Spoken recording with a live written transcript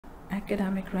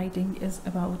academic writing is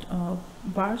about a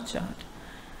bar chart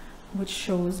which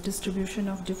shows distribution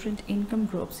of different income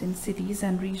groups in cities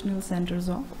and regional centers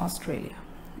of Australia.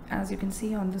 As you can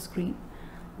see on the screen,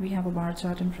 we have a bar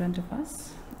chart in front of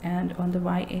us, and on the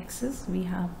y-axis we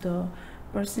have the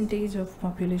percentage of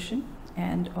population,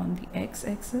 and on the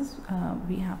x-axis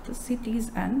we have the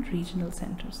cities and regional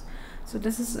centers. So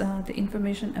this is the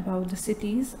information about the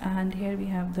cities, and here we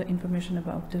have the information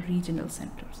about the regional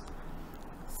centers.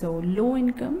 So low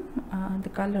income, the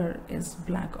color is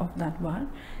black of that bar,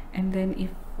 and then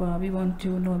if we want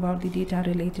to know about the data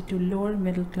related to lower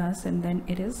middle class, and then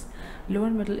it is lower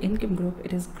middle income group,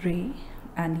 it is gray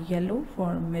and yellow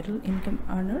for middle income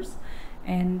earners,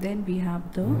 and then we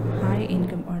have the high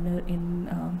income earner in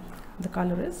the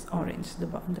color is orange.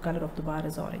 The color of the bar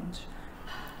is orange.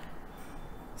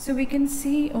 So we can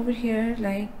see over here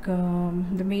like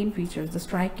the main features, the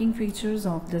striking features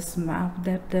of this map,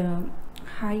 that the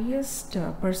highest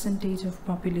percentage of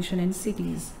population in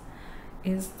cities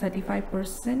is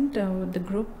 35%. The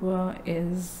group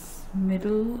is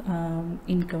middle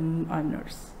income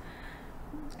earners.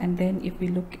 And then if we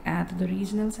look at the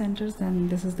regional centers, then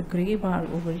this is the gray bar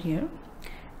over here,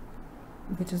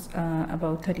 which is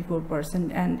about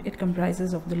 34%, and it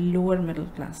comprises of the lower middle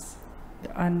class,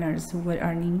 the earners who were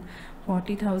earning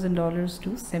 $40,000 to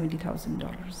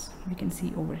 $70,000. we can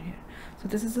see over here. So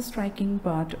this is the striking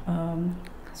part,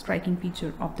 striking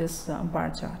feature of this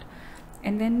bar chart.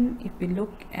 And then if we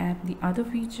look at the other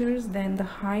features, then the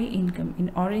high income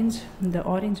in orange, the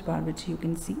orange bar which you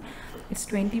can see, it's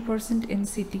 20% in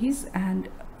cities and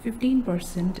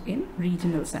 15% in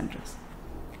regional centers.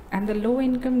 And the low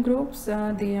income groups,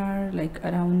 they are like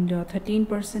around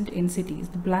 13% in cities,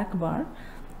 the black bar,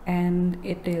 and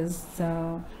it is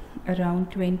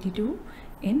around 22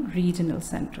 in regional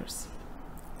centers.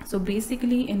 So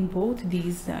basically in both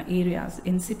these areas,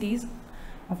 in cities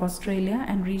of Australia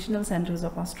and regional centers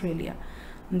of Australia,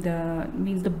 the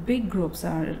big groups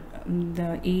are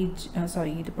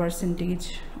the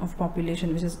percentage of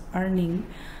population which is earning,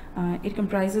 it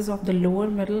comprises of the lower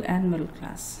middle and middle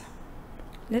class.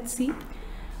 Let's see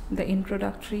the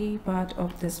introductory part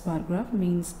of this paragraph,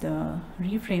 means the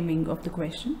reframing of the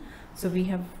question. So we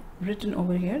have written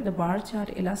over here, the bar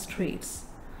chart illustrates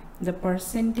the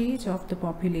percentage of the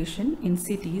population in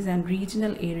cities and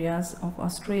regional areas of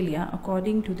Australia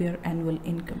according to their annual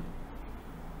income,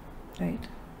 right?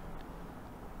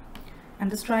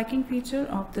 And the striking feature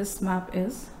of this map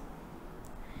is,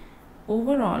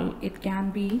 overall it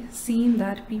can be seen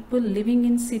that people living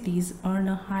in cities earn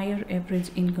a higher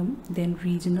average income than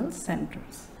regional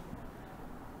centers.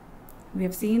 We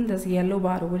have seen this yellow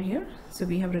bar over here, so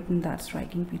we have written that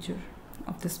striking feature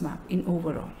of this map in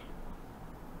overall.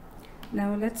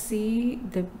 Now let's see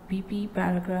the BP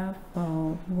paragraph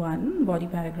 1, body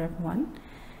paragraph 1.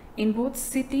 In both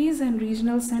cities and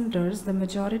regional centers, the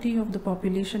majority of the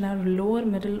population are lower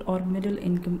middle or middle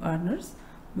income earners,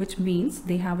 which means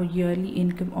they have a yearly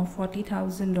income of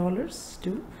 $40,000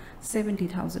 to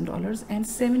 $70,000 and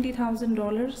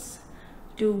 $70,000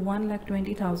 to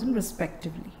 $1,20,000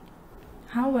 respectively.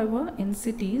 However, in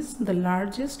cities, the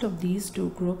largest of these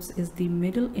two groups is the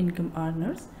middle income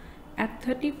earners at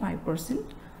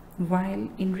 35%, while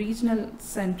in regional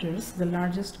centers the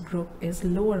largest group is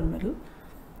lower middle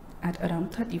at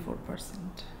around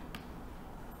 34%.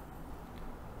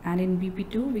 And in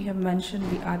BP2 we have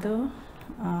mentioned the other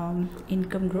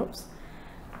income groups.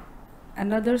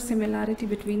 Another similarity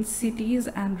between cities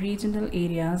and regional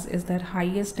areas is that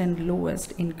highest and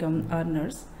lowest income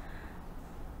earners,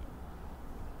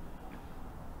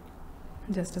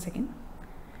 just a second.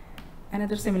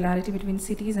 Another similarity between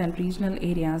cities and regional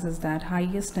areas is that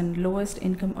highest and lowest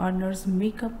income earners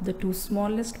make up the two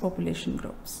smallest population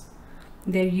groups.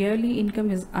 Their yearly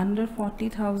income is under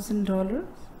 $40,000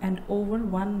 and over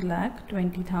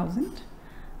 $1,20,000.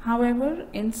 However,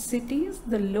 in cities,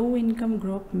 the low income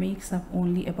group makes up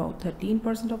only about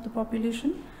 13% of the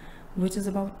population, which is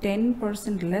about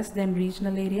 10% less than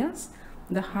regional areas.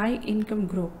 The high income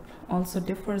group also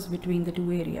differs between the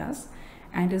two areas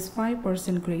and is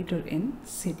 5% greater in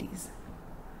cities.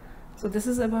 So this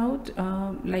is about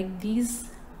like these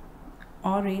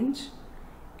orange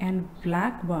and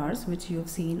black bars which you have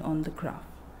seen on the graph.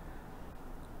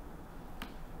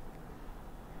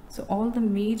 So all the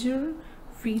major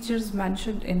features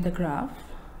mentioned in the graph,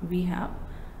 we have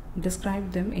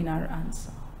described them in our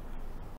answer.